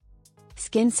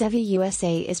Skin Savvy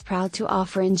USA is proud to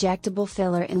offer injectable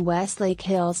filler in Westlake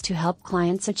Hills to help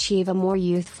clients achieve a more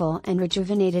youthful and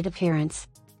rejuvenated appearance.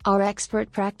 Our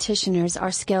expert practitioners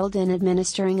are skilled in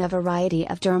administering a variety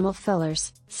of dermal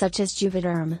fillers, such as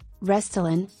Juvederm,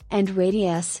 Restylane, and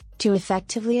Radiesse, to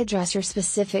effectively address your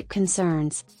specific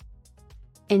concerns.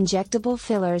 Injectable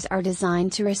fillers are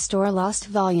designed to restore lost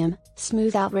volume,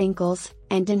 smooth out wrinkles,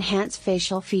 and enhance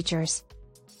facial features.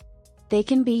 They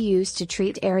can be used to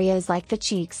treat areas like the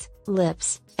cheeks,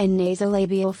 lips, and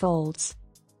nasolabial folds.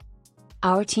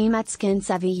 Our team at Skin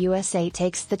Savvy USA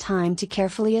takes the time to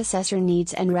carefully assess your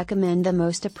needs and recommend the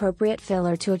most appropriate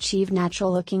filler to achieve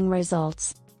natural-looking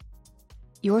results.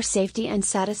 Your safety and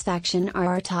satisfaction are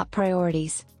our top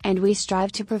priorities, and we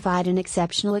strive to provide an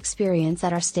exceptional experience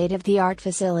at our state-of-the-art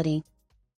facility.